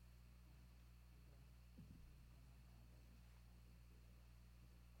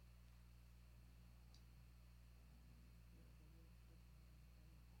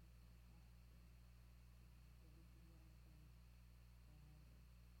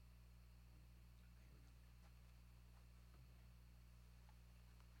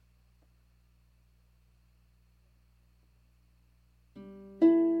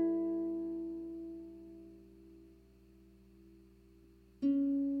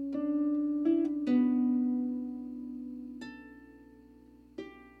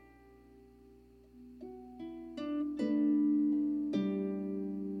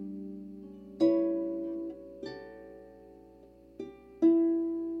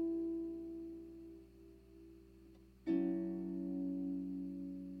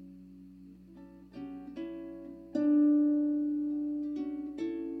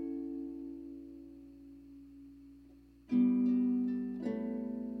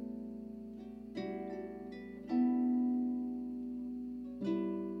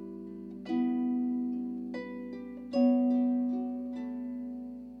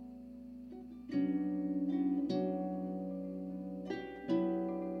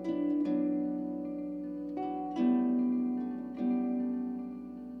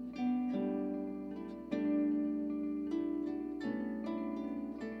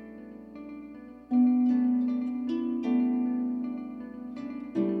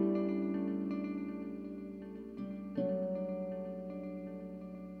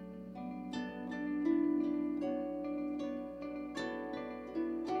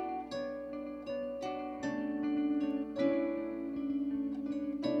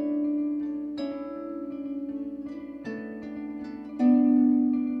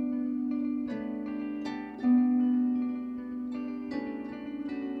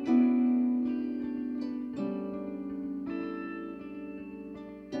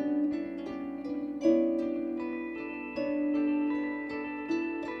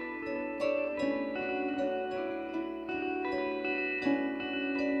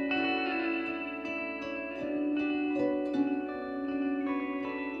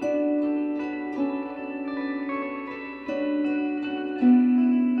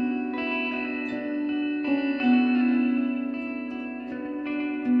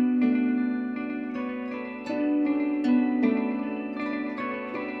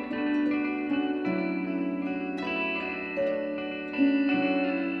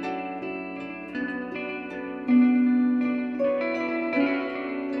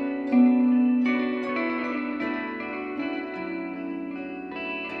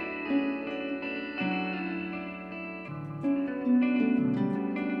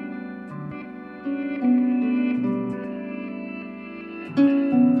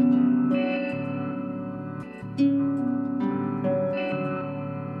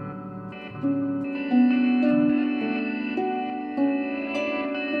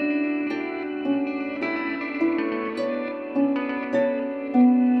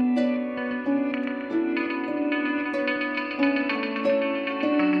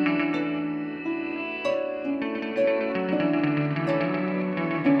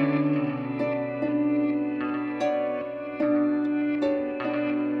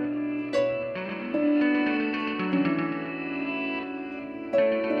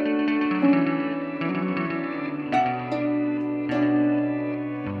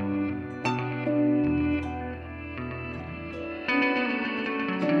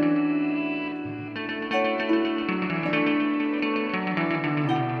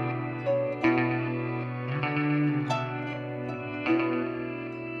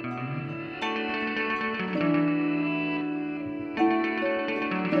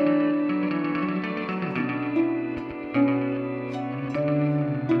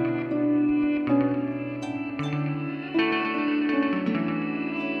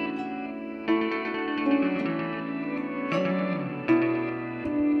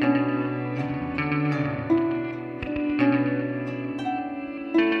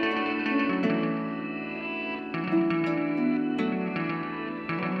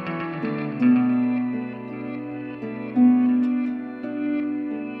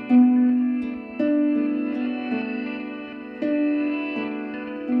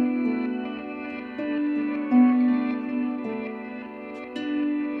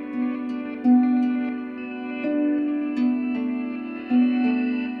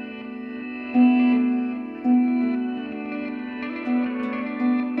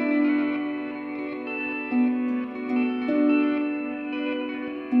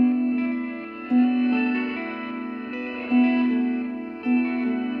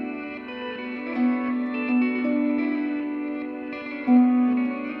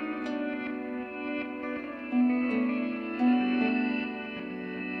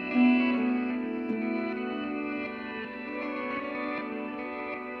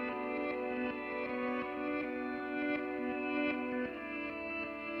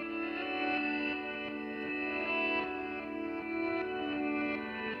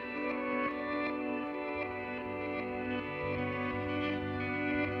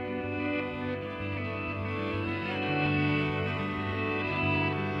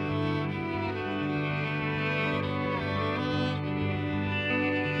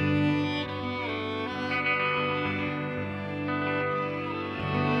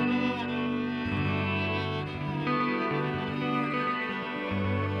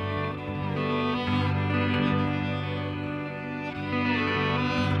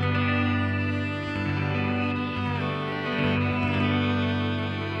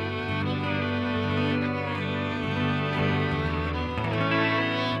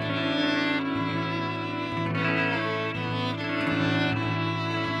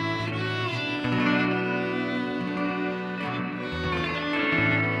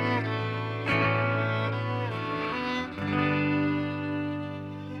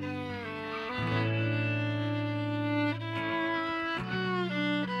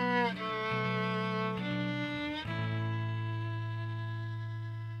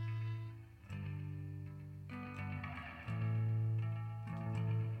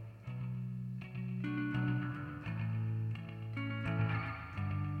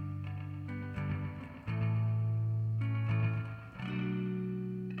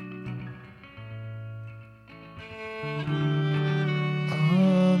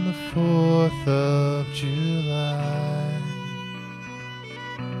4th of July.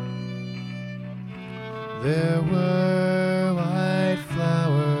 There were white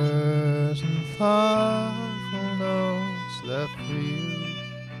flowers and thoughtful notes left for you.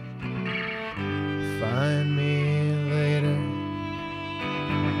 Find me later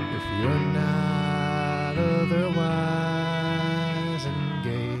if you're not otherwise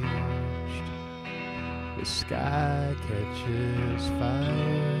engaged. The sky catches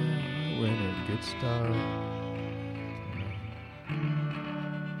fire when it gets dark.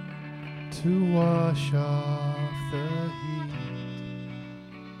 To wash off the heat,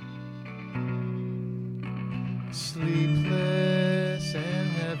 sleepless and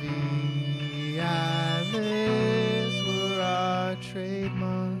heavy eyelids were our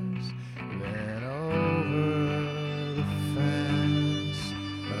trademarks. Then over the fence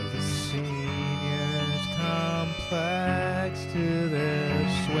of the seniors' complex to their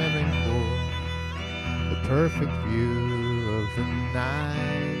swimming pool, the perfect view of the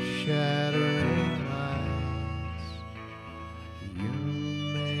night shattering lights. You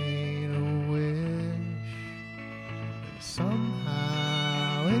made a wish, and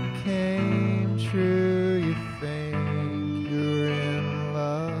somehow it came true. You think you're in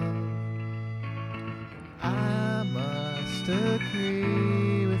love, and I must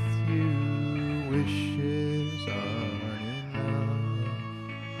agree with you. Wishes aren't enough,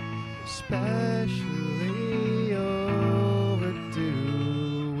 especially overdue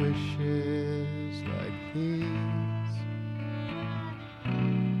wishes like these.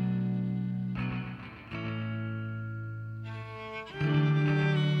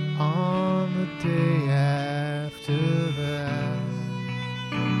 On the day after that,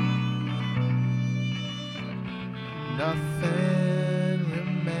 nothing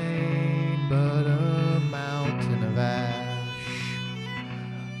remained but a mountain of ash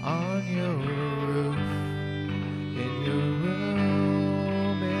on your roof. In your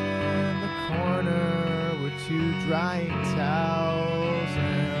room in the corner were 2 drying towels,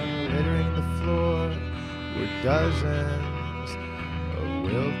 and littering the floor were dozens of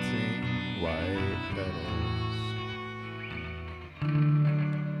wilting white petals.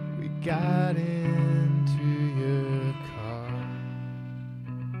 We got into your car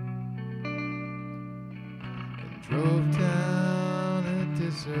and drove down a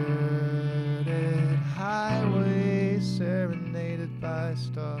deserted highway serenaded by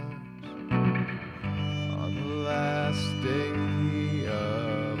stars. On the last day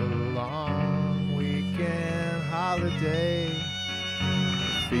of a long weekend holiday,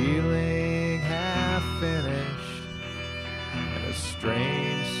 feeling half finished and a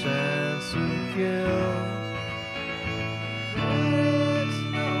strange sense of guilt. There's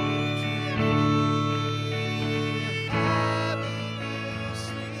no dream having you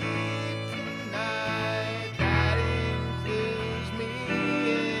sleep tonight that includes me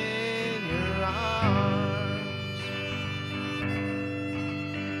in your arms.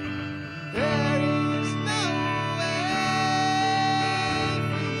 There is no way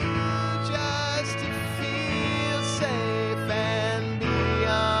for you just to feel safe and be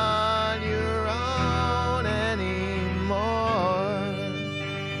on your own anymore.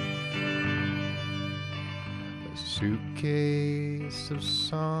 A suitcase of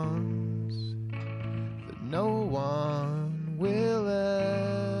songs that no one will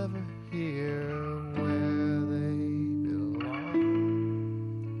ever hear where they belong.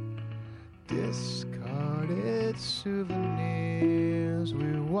 Discarded souvenirs,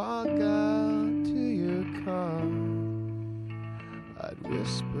 we walk out to your car. I'd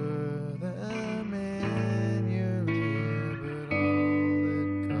whisper them in your ear, but all that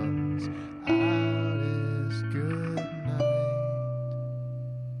comes out is good night.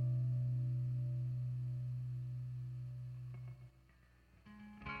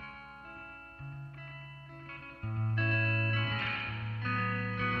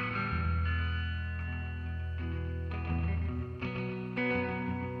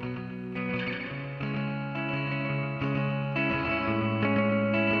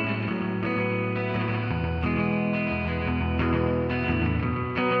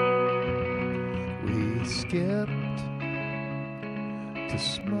 Skipped to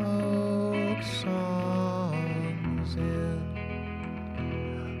smoke songs in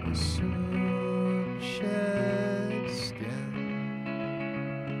a soon shed skin,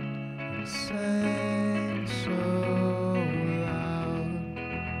 and sang so loud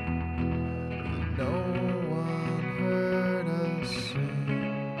that no one heard us sing.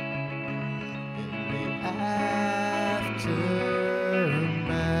 In the aftermath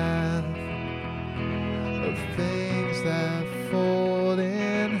of things that fold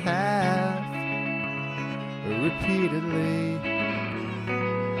in half, repeatedly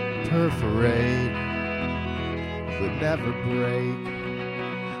perforate but never break?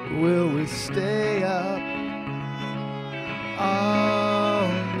 Will we stay up all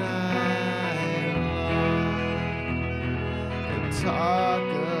night long and talk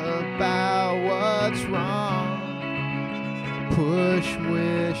about what's wrong? Push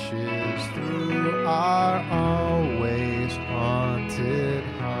wishes through our always haunted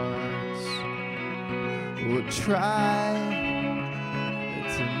hearts. We'll try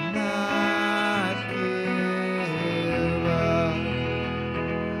to not give up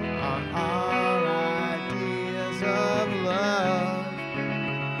on our ideas of love.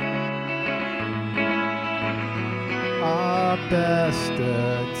 Our best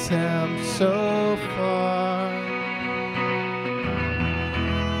attempt so far,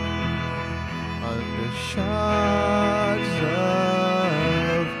 under shards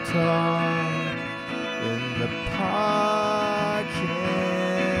of talk in the parking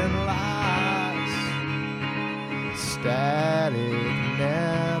lots, static,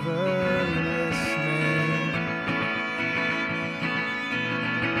 never listening.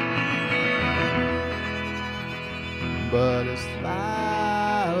 But as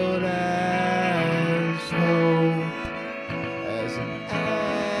loud as hope, as an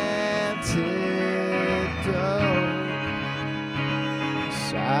antidote,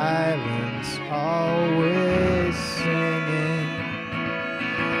 silence always singing.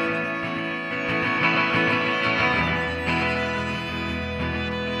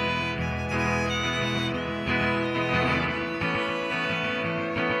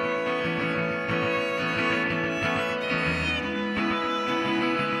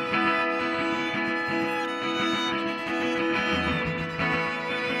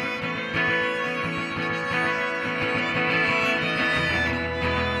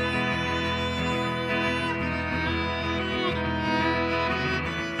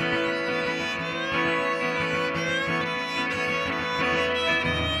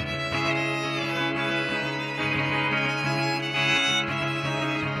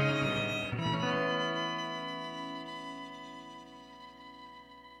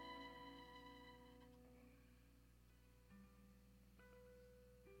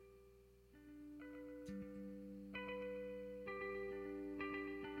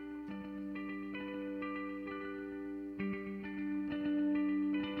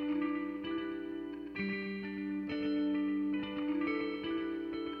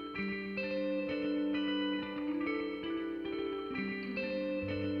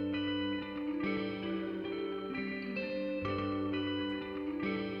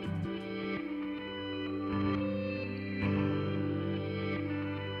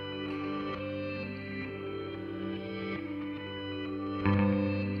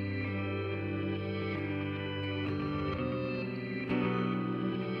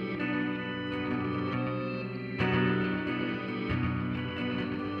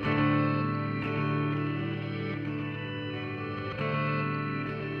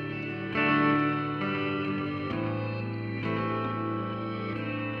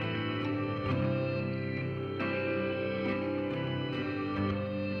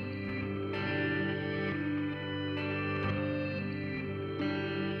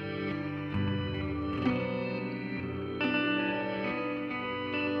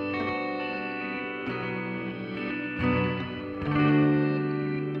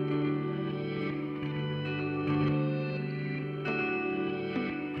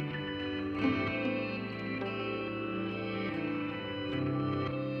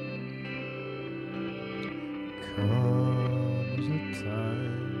 Comes a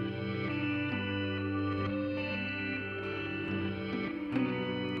time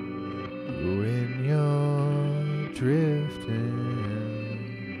when you're drifting.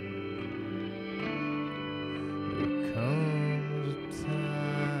 There comes a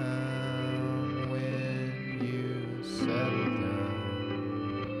time when you settle down.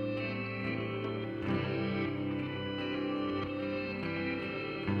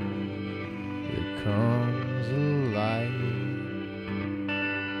 There comes a light,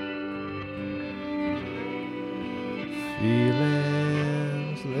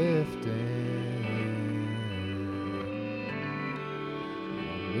 feelings lifting.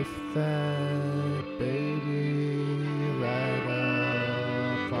 Lift that baby right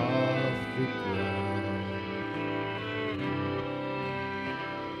up off the ground.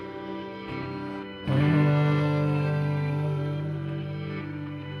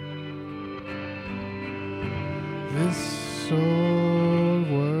 This old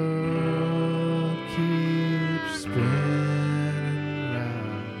world keeps spinning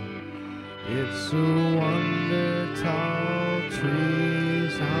round. It's a wonder tall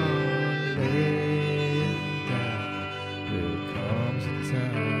trees are laying down. There comes a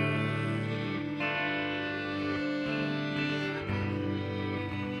time.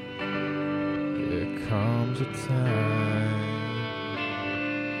 There comes a time.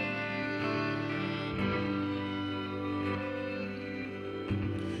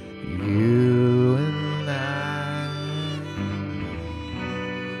 You and I,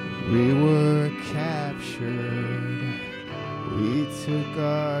 we were captured. We took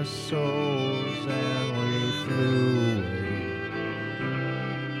our souls and we flew away.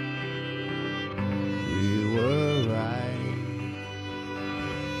 We were right.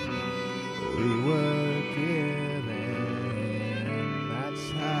 We were given. That's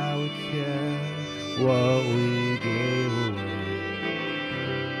how we kept what we gave away.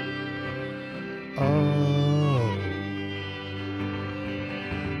 Oh,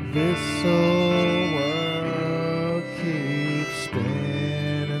 this old world keeps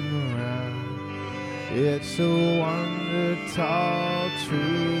spinning around. It's a wonder tall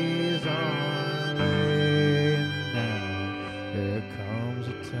trees are laying down. There comes a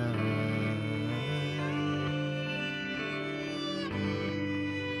time.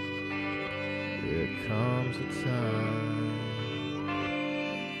 There comes a time.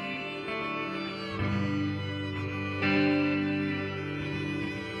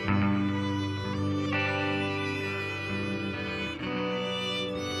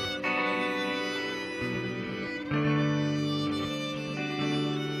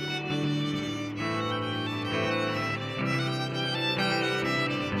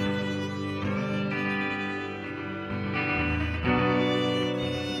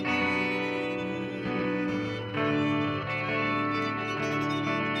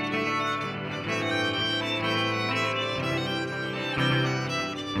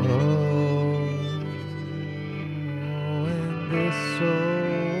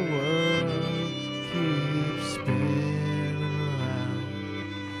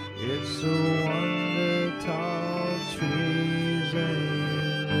 It's a wonder tall trees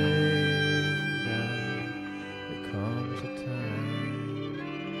ain't laying down. There comes a time.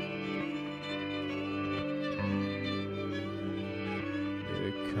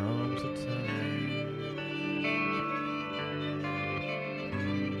 There comes a time.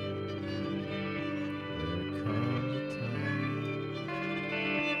 There comes a time.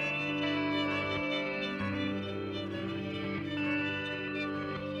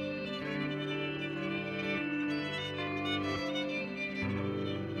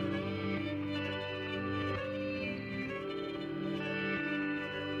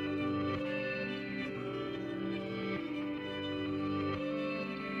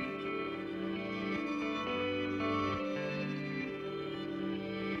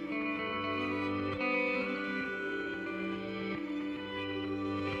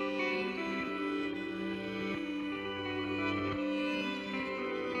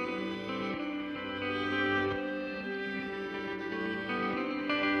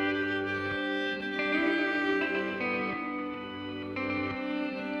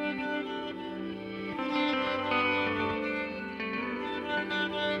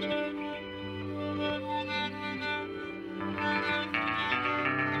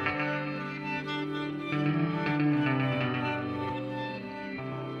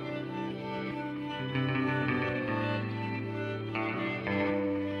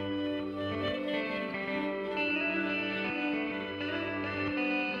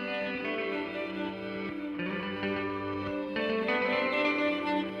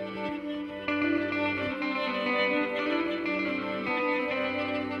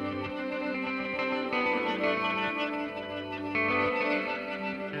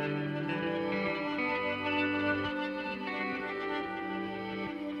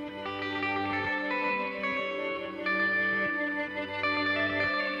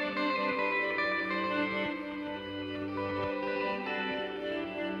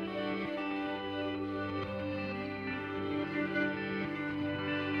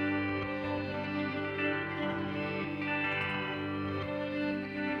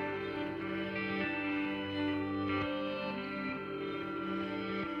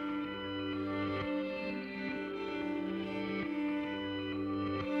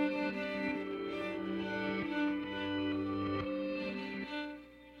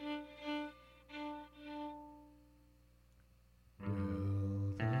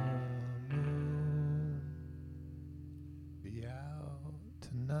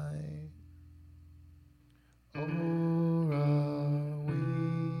 Tonight, or are we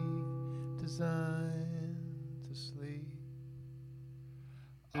designed to sleep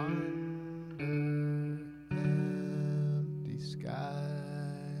on